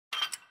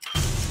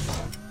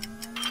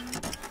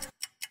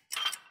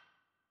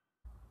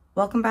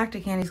Welcome back to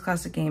Candy's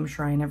Classic Game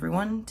Shrine,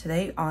 everyone.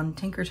 Today on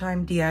Tinker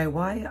Time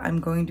DIY, I'm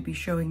going to be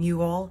showing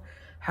you all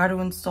how to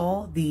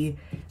install the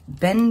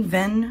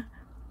BennVenn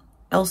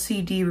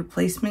LCD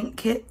replacement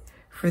kit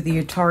for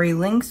the Atari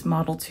Lynx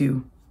Model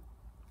 2.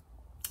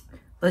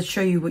 Let's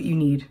show you what you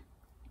need.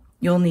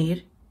 You'll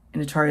need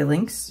an Atari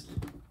Lynx,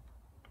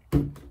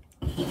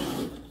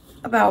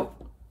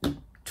 about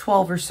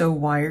 12 or so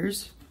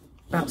wires,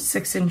 about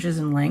 6 inches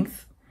in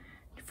length.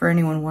 For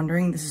anyone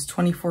wondering, this is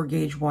 24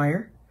 gauge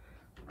wire.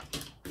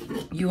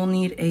 You will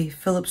need a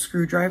Phillips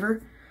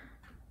screwdriver,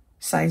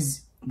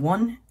 size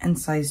 1 and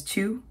size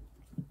 2.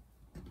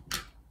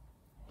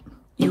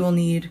 You will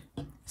need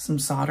some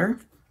solder,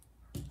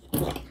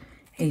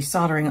 a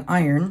soldering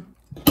iron,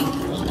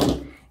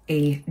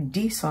 a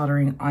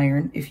desoldering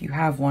iron if you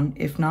have one.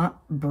 If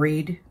not,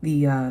 braid.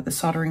 The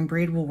soldering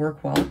braid will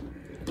work well.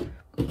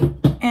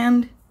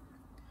 And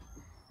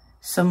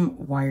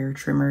some wire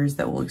trimmers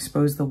that will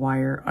expose the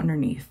wire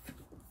underneath.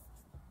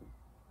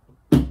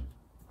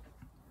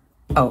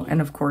 Oh,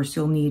 and of course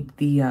you'll need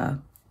the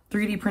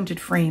 3D printed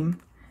frame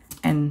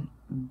and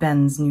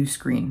Ben's new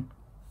screen.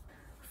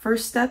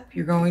 First step,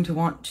 you're going to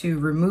want to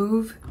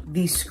remove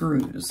the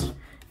screws.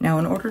 Now,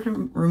 in order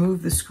to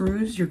remove the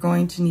screws, you're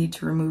going to need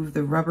to remove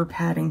the rubber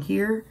padding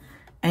here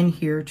and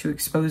here to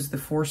expose the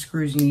 4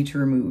 screws you need to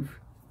remove.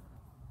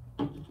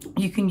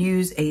 You can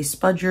use a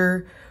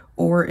spudger,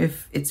 or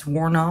if it's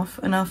worn off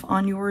enough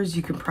on yours,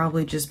 you can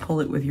probably just pull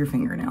it with your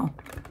fingernail.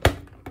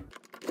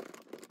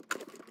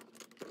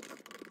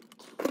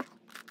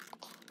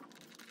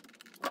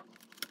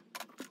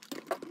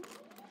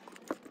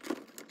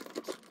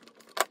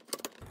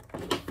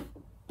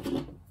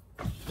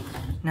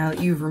 Now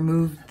that you've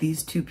removed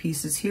these 2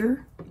 pieces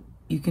here,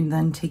 you can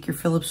then take your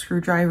Phillips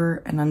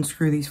screwdriver and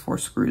unscrew these 4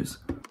 screws.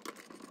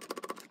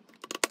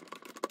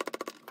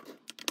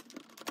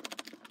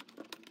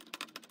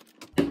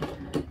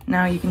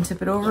 Now you can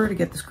tip it over to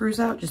get the screws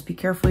out. Just be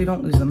careful you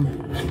don't lose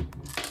them.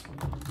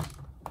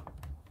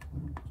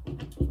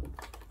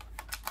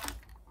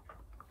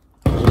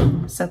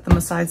 Set them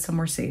aside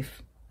somewhere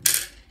safe.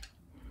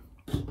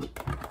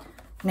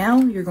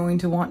 Now you're going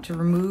to want to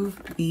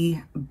remove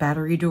the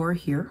battery door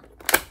here.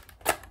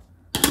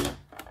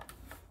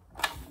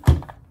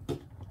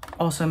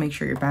 Also make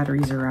sure your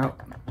batteries are out.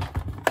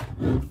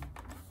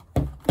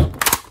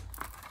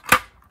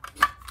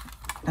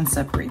 And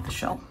separate the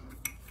shell.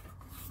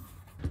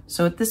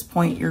 So at this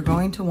point, you're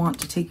going to want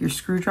to take your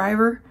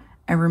screwdriver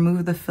and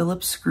remove the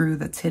Phillips screw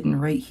that's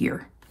hidden right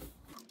here.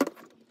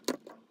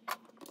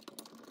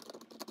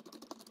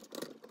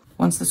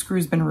 Once the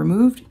screw's been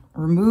removed,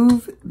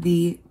 remove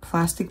the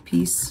plastic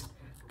piece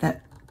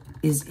that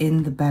is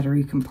in the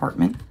battery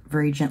compartment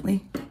very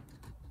gently.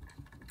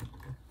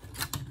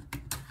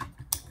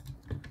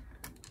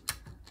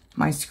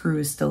 My screw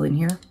is still in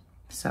here,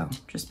 so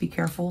just be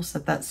careful.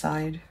 Set that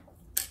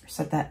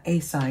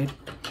aside.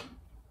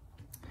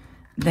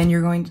 Then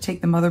you're going to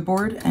take the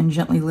motherboard and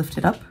gently lift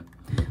it up,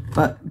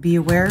 but be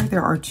aware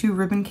there are 2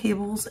 ribbon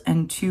cables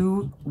and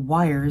 2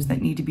 wires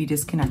that need to be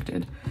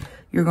disconnected.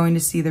 You're going to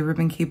see the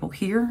ribbon cable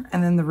here,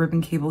 and then the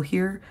ribbon cable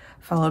here,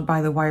 followed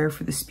by the wire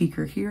for the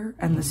speaker here,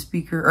 and the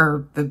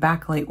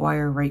backlight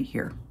wire right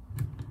here.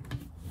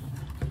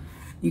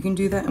 You can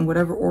do that in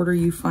whatever order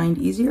you find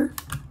easier.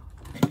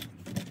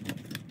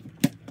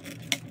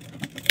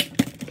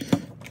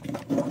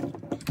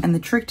 And the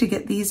trick to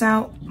get these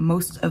out,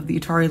 most of the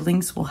Atari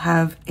Lynx will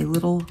have a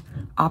little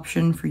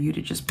option for you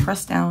to just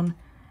press down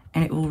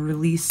and it will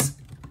release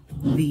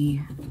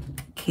the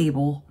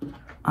cable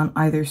on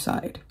either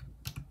side.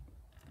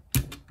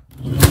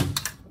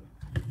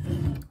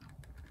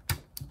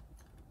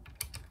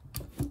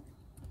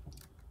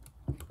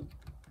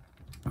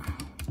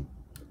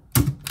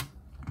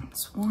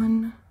 That's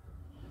one,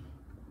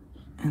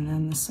 and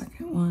then the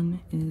second one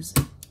is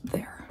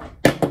there.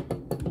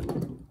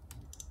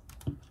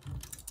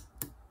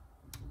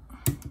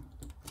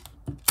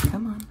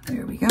 Come on,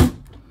 there we go.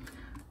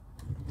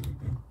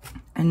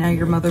 And now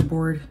your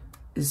motherboard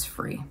is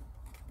free.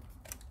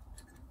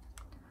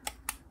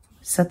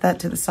 Set that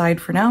to the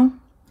side for now.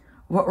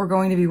 What we're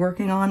going to be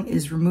working on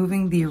is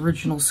removing the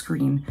original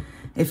screen.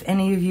 If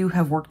any of you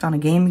have worked on a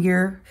Game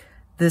Gear,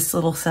 this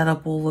little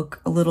setup will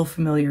look a little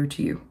familiar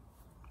to you.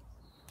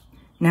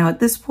 Now at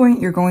this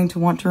point, you're going to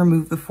want to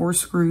remove the 4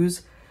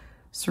 screws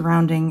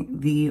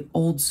surrounding the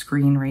old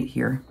screen right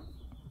here.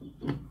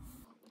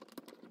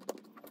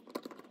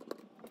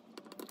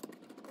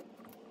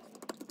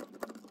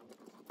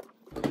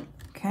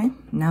 Okay,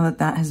 now that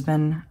that has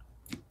been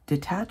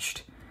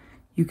detached,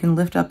 you can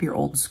lift up your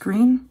old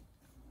screen.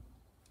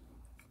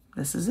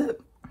 This is it.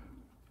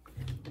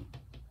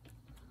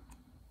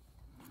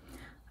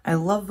 I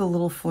love the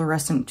little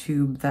fluorescent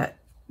tube that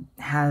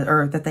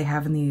they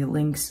have in the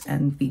Lynx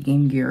and the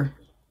Game Gear.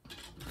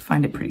 I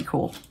find it pretty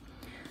cool.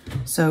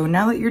 So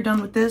now that you're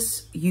done with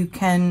this, you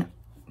can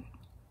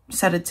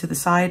set it to the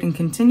side and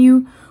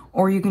continue,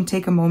 or you can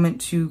take a moment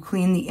to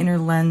clean the inner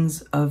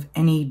lens of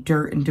any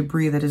dirt and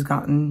debris that has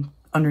gotten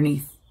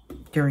underneath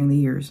during the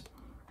years.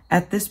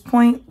 At this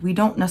point, we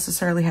don't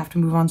necessarily have to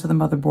move on to the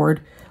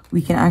motherboard.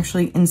 We can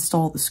actually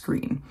install the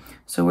screen.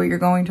 So what you're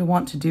going to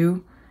want to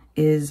do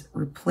is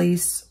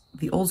replace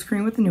the old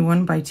screen with the new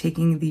one by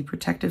taking the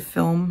protective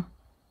film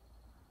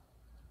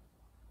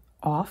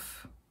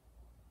off.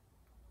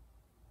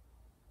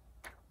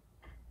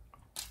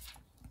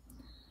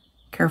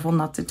 Careful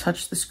not to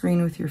touch the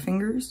screen with your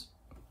fingers.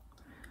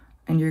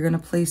 And you're going to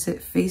place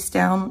it face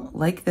down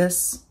like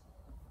this,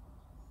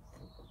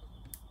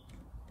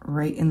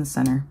 right in the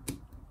center.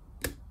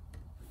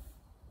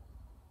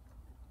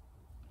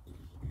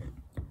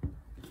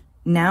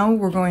 Now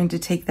we're going to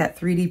take that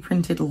 3D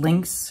printed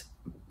Lynx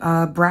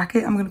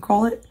bracket, I'm going to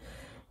call it,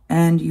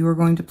 and you are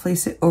going to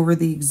place it over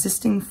the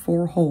existing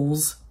 4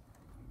 holes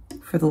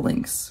for the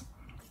Lynx.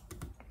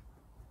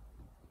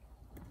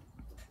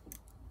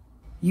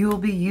 You will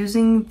be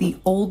using the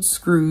old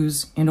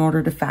screws in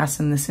order to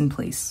fasten this in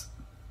place.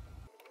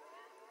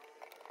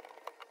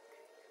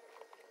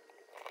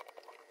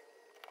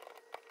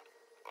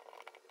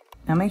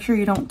 Now make sure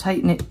you don't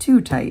tighten it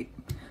too tight,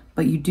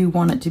 but you do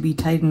want it to be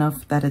tight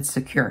enough that it's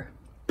secure.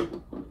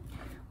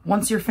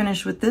 Once you're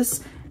finished with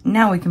this,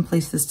 now we can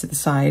place this to the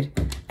side,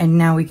 and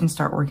now we can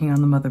start working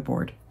on the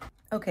motherboard.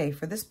 Okay,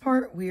 for this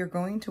part, we are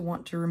going to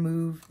want to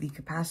remove the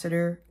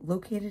capacitor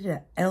located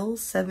at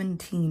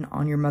L17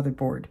 on your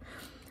motherboard.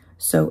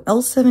 So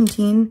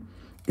L17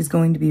 is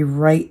going to be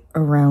right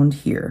around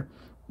here.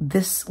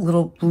 This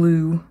little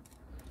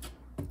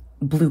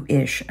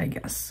bluish, I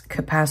guess,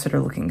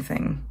 capacitor looking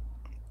thing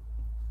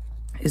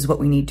is what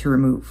we need to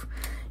remove.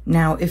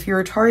 Now, if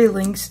your Atari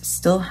Lynx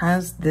still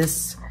has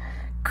this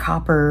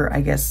copper,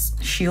 I guess,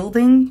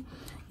 shielding,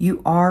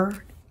 you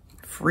are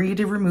free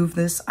to remove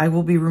this. I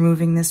will be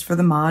removing this for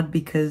the mod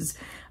because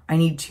I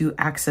need to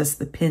access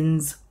the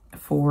pins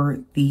for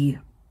the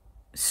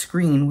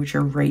screen, which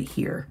are right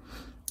here.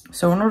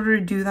 So in order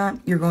to do that,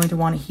 you're going to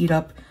want to heat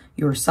up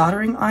your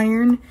soldering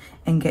iron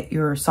and get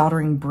your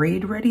soldering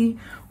braid ready,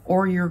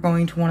 or you're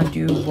going to want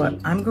to do what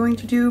I'm going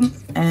to do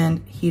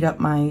and heat up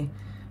my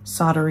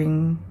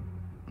soldering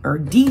or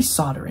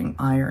desoldering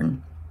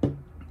iron,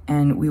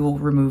 and we will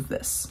remove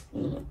this.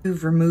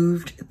 You've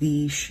removed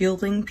the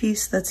shielding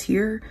piece that's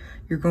here.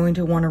 You're going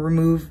to want to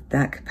remove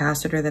that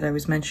capacitor that I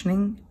was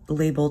mentioning,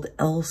 labeled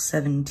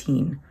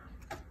L17.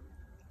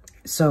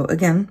 So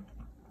again,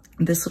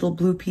 this little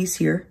blue piece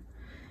here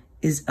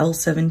is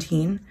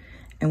L17,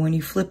 and when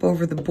you flip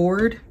over the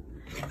board,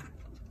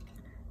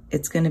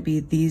 it's going to be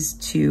these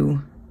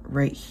two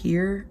right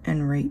here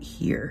and right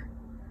here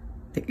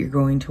that you're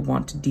going to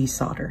want to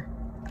desolder.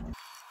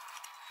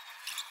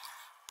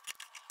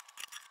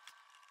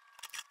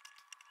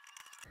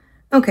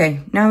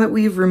 Okay, now that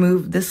we've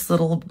removed this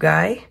little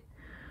guy,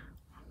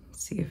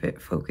 let's see if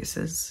it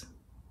focuses.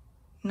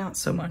 Not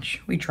so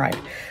much, we tried.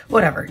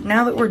 Whatever,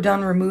 now that we're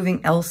done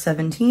removing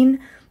L17,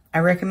 I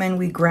recommend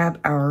we grab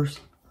our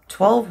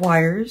 12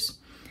 wires,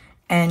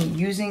 and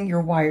using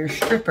your wire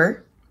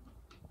stripper,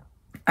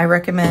 I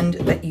recommend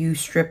that you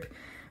strip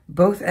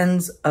both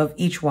ends of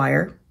each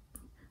wire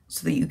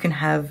so that you can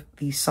have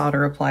the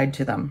solder applied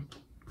to them.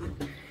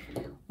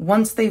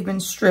 Once they've been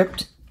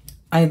stripped,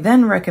 I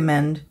then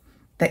recommend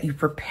that you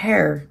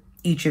prepare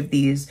each of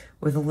these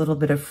with a little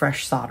bit of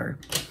fresh solder,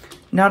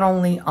 not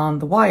only on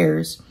the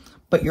wires,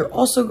 but you're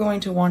also going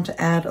to want to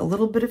add a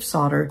little bit of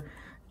solder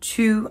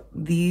to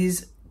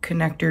these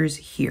connectors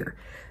here.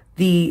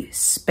 The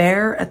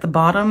spare at the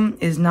bottom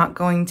is not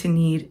going to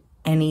need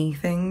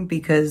anything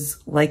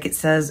because, like it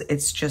says,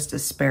 it's just a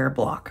spare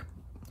block.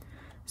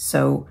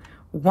 So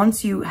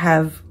once you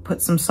have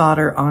put some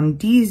solder on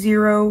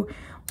D0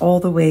 all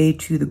the way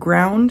to the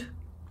ground,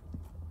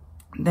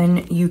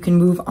 then you can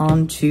move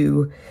on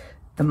to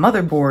the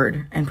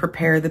motherboard and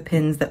prepare the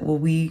pins that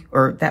we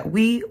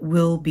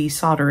will be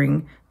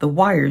soldering the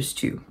wires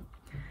to.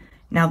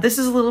 Now this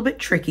is a little bit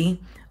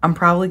tricky. I'm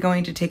probably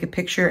going to take a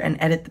picture and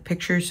edit the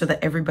picture so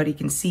that everybody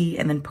can see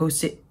and then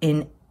post it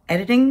in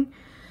editing.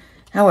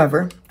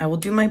 However, I will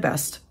do my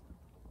best.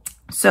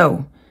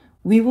 So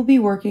we will be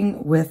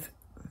working with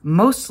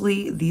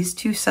mostly these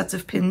two sets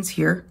of pins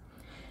here,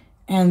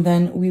 and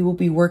then we will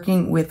be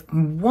working with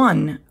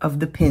one of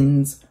the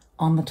pins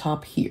on the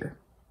top here.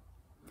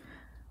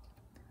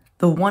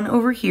 The one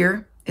over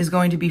here is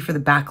going to be for the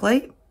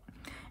backlight,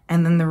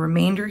 and then the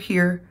remainder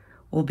here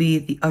will be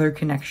the other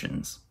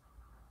connections.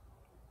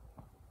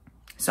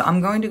 So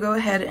I'm going to go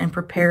ahead and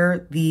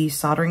prepare the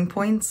soldering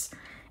points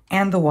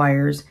and the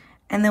wires,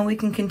 and then we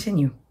can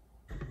continue.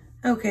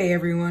 Okay,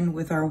 everyone,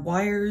 with our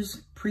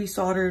wires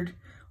pre-soldered,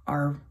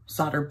 our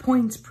solder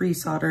points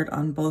pre-soldered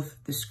on both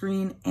the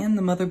screen and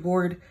the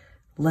motherboard,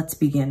 let's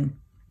begin.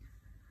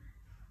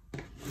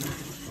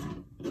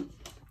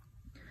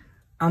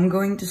 I'm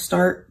going to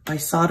start by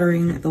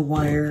soldering the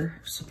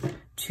wires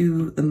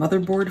to the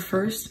motherboard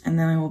first, and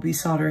then I will be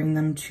soldering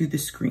them to the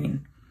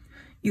screen.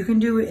 You can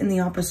do it in the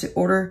opposite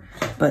order,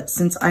 but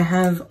since I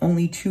have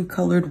only 2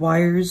 colored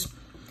wires,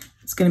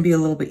 it's going to be a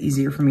little bit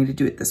easier for me to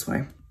do it this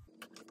way.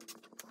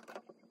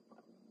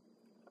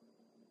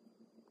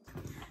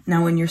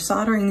 Now, when you're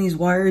soldering these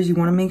wires, you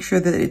want to make sure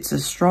that it's a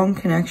strong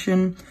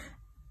connection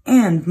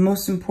And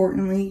most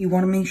importantly, you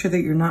want to make sure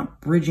that you're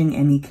not bridging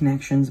any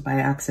connections by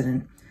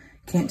accident.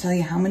 Can't tell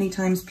you how many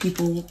times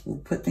people will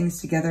put things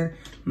together,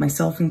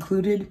 myself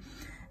included,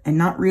 and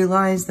not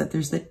realize that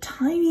there's the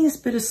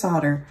tiniest bit of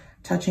solder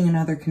touching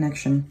another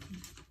connection.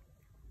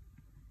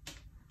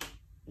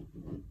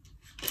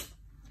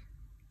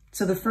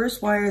 So the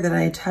first wire that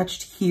I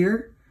attached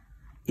here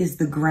is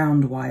the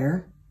ground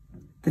wire.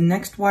 The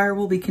next wire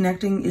we'll be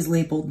connecting is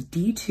labeled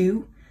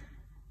D2,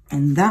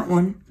 and that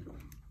one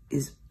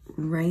is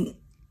right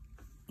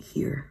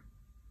here.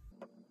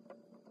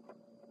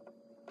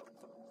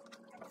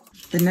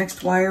 The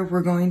next wire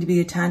we're going to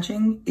be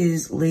attaching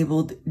is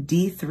labeled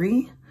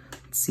D3.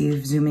 Let's see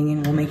if zooming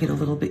in will make it a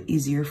little bit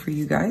easier for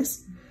you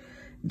guys.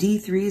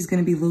 D3 is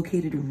going to be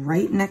located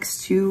right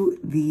next to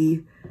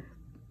the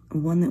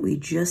one that we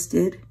just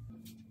did.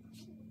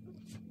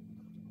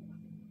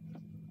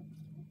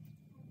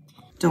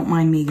 Don't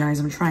mind me, guys.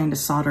 I'm trying to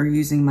solder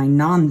using my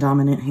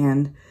non-dominant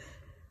hand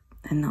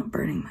and not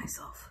burning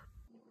myself.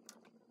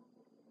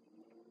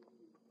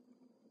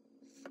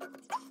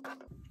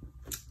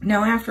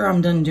 Now, after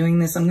I'm done doing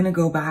this, I'm going to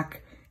go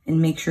back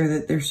and make sure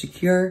that they're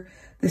secure.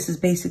 This is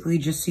basically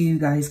just so you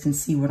guys can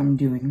see what I'm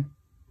doing.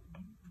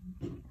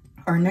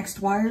 Our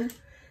next wire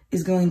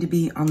is going to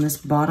be on this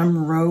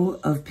bottom row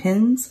of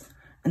pins,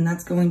 and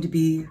that's going to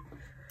be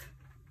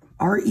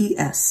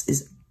RES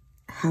is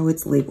how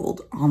it's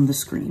labeled on the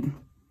screen.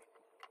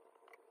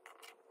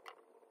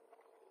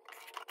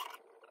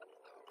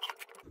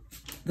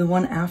 The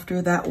one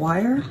after that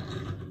wire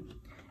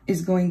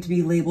is going to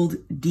be labeled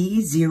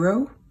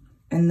D0,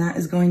 and that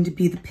is going to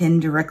be the pin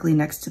directly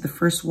next to the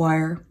first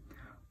wire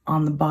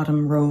on the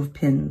bottom row of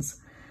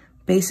pins.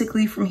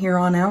 Basically, from here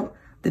on out,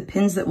 the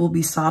pins that we'll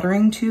be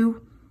soldering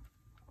to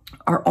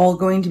are all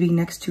going to be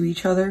next to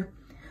each other,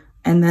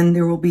 and then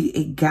there will be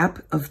a gap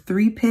of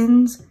 3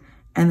 pins,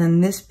 and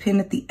then this pin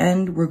at the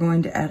end, we're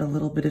going to add a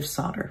little bit of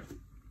solder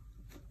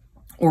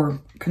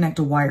or connect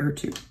a wire or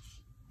two.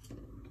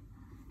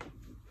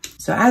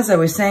 So as I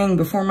was saying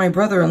before my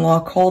brother-in-law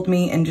called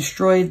me and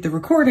destroyed the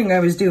recording I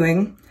was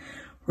doing,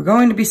 we're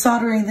going to be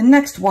soldering the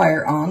next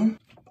wire on.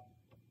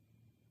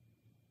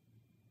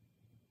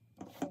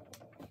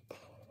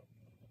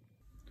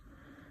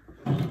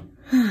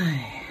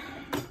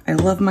 I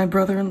love my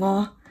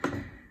brother-in-law,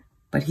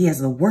 but he has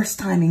the worst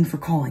timing for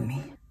calling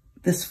me.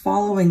 This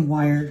following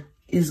wire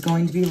is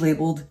going to be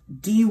labeled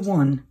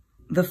D1.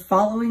 The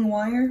following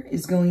wire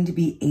is going to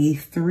be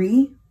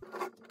A3.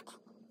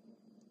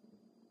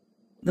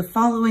 The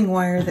following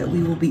wire that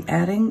we will be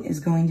adding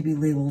is going to be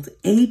labeled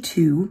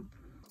A2.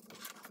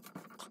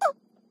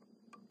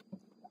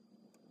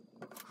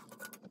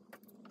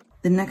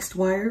 The next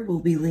wire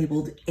will be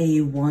labeled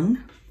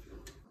A1.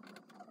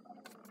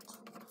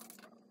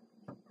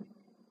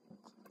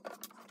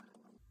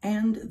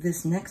 And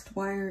this next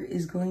wire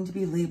is going to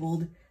be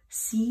labeled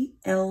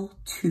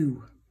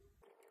CL2.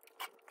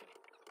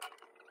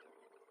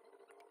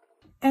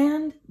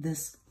 And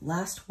this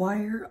last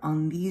wire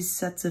on these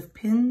sets of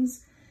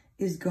pins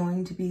is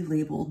going to be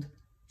labeled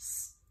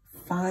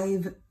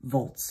 5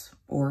 volts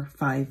or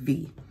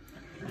 5V.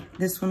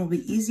 This one will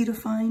be easy to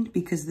find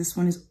because this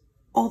one is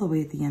all the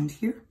way at the end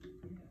here.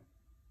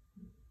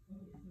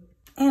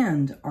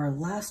 And our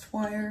last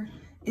wire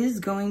is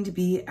going to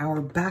be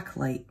our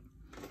backlight.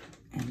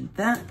 And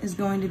that is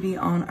going to be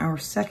on our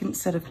second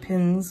set of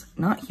pins,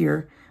 not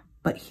here,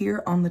 but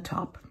here on the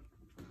top.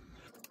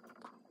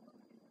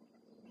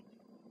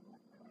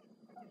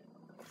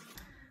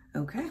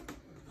 Okay.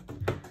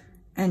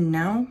 And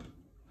now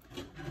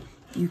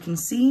you can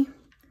see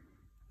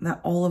that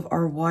all of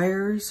our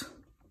wires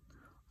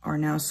are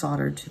now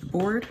soldered to the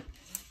board.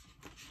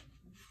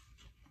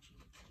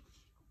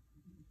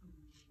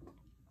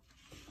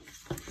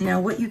 Now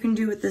what you can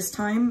do at this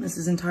time, this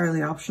is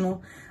entirely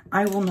optional,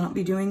 I will not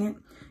be doing it.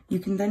 You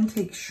can then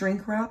take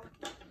shrink wrap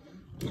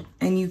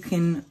and you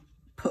can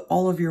put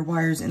all of your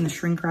wires in the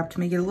shrink wrap to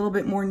make it a little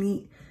bit more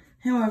neat.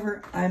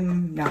 However,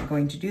 I'm not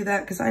going to do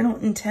that because I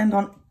don't intend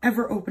on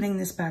ever opening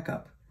this back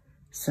up.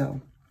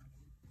 So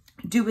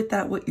do with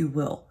that what you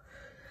will.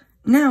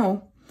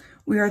 Now,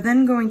 we are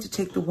then going to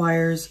take the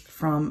wires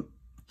from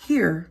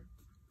here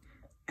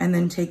and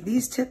then take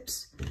these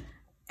tips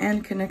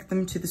and connect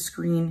them to the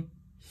screen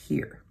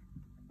here.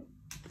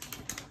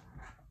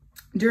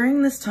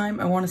 During this time,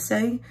 I want to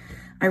say,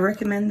 I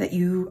recommend that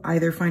you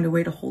either find a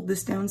way to hold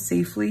this down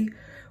safely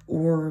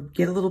or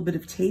get a little bit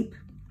of tape.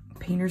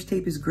 Painter's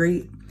tape is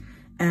great,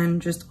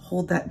 and just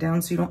hold that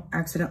down so you don't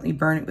accidentally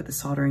burn it with the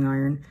soldering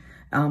iron.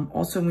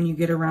 Also, when you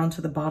get around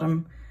to the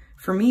bottom,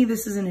 for me,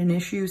 this isn't an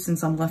issue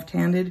since I'm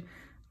left-handed.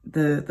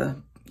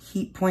 The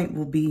heat point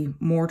will be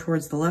more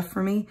towards the left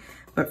for me.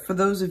 But for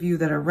those of you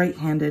that are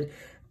right-handed,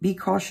 be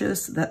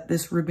cautious that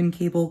this ribbon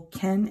cable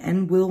can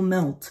and will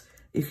melt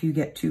if you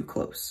get too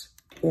close,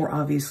 or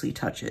obviously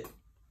touch it.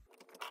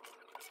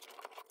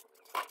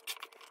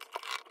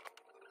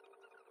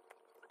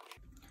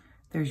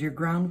 There's your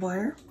ground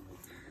wire.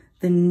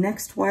 The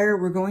next wire,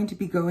 we're going to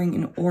be going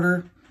in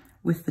order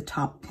with the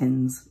top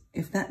pins.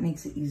 If that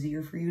makes it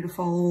easier for you to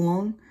follow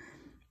along,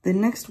 The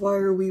next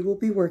wire we will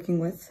be working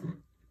with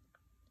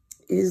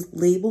is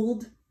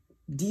labeled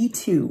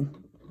D2.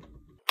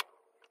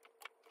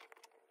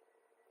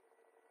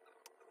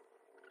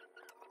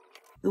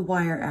 The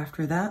wire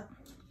after that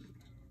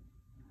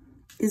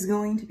is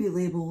going to be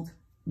labeled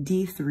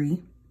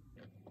D3.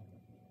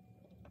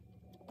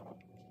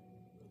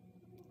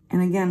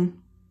 And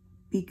again,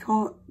 be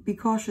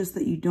cautious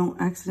that you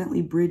don't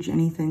accidentally bridge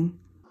anything.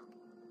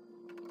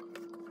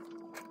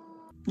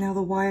 Now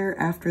the wire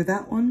after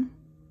that one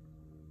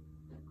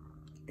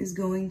is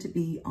going to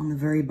be on the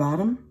very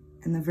bottom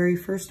and the very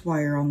first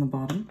wire on the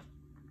bottom.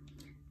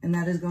 And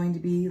that is going to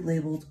be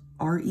labeled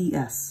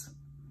RES,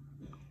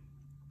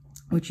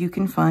 which you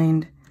can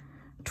find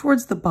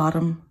towards the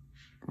bottom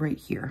right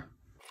here.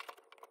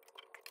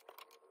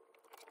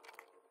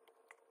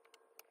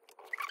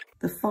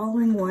 The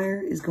following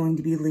wire is going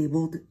to be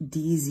labeled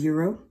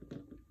D0.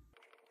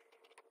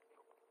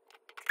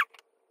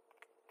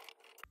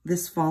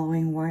 This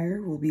following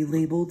wire will be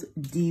labeled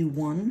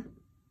D1.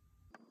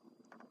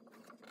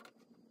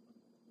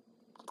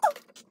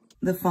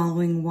 The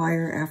following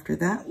wire after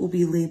that will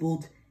be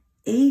labeled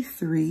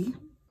A3.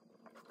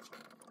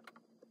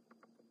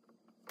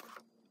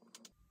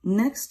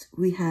 Next,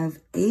 we have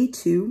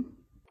A2.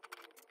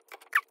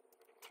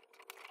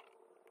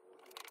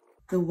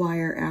 The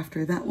wire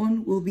after that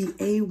one will be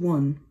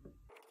A1.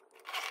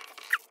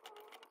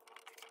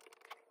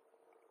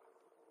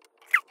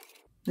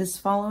 This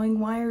following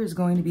wire is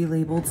going to be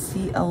labeled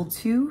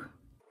CL2.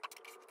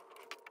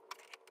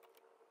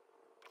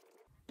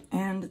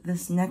 And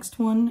this next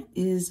one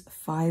is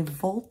 5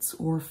 volts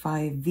or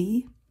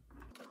 5V.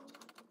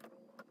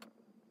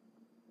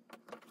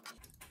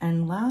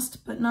 And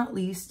last but not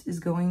least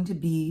is going to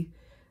be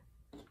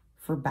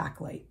for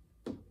backlight.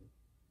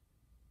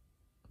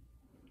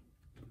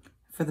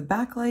 For the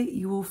backlight,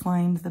 you will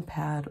find the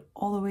pad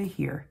all the way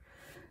here.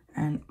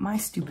 And my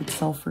stupid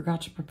self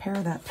forgot to prepare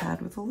that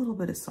pad with a little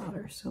bit of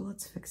solder, so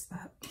let's fix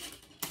that.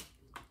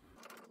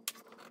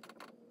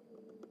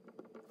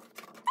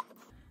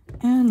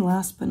 And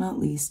last but not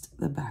least,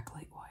 the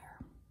backlight wire.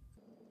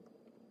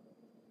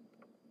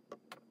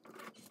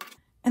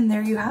 And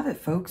there you have it,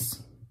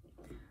 folks.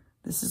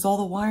 This is all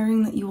the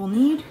wiring that you will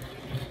need.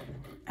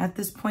 At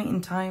this point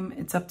in time,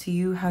 it's up to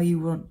you how you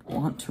would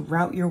want to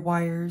route your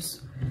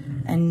wires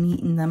and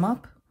neaten them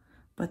up,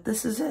 but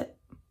this is it.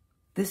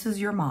 This is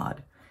your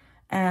mod.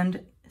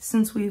 And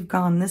since we've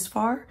gone this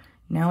far,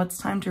 now it's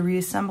time to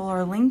reassemble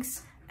our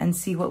Lynx and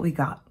see what we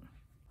got.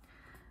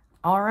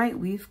 All right,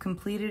 we've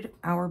completed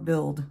our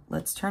build.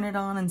 Let's turn it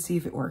on and see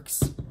if it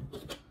works.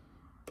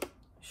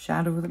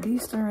 Shadow of the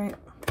Beast, all right.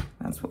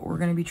 That's what we're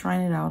gonna be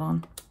trying it out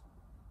on.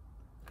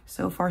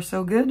 So far,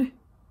 so good.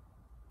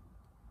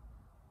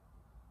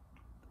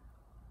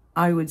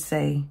 I would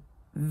say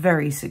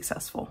very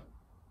successful.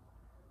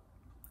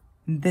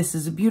 This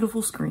is a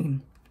beautiful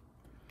screen.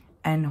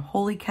 And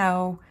holy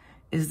cow,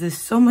 is this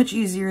so much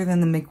easier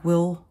than the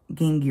McWill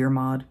Game Gear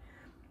mod.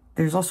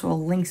 There's also a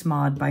Lynx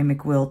mod by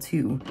McWill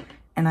too,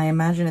 and I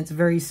imagine it's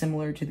very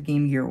similar to the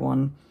Game Gear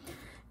one.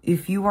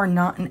 If you are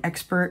not an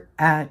expert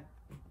at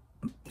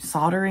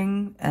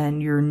soldering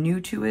and you're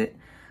new to it,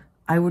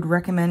 I would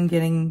recommend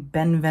getting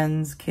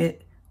BennVenn's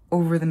kit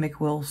over the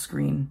McWill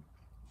screen.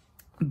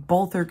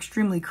 Both are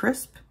extremely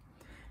crisp,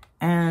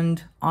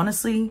 and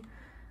honestly,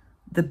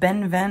 the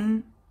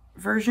BennVenn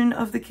version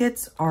of the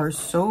kits are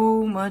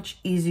so much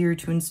easier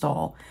to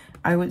install.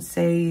 I would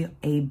say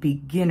a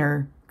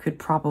beginner could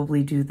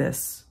probably do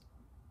this.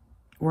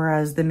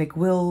 Whereas the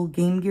McWill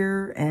Game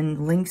Gear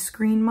and Lynx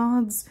screen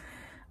mods,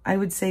 I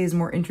would say is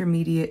more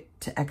intermediate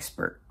to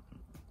expert.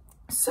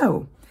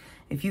 So,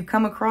 if you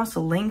come across a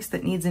Lynx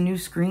that needs a new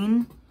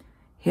screen,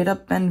 hit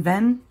up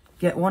BennVenn,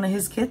 get one of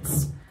his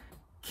kits.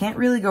 Can't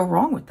really go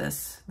wrong with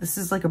this. This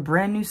is like a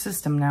brand new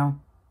system now.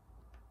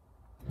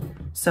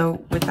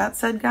 So, with that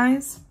said,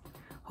 guys,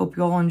 hope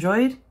you all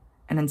enjoyed,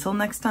 and until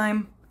next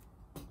time,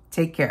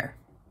 take care.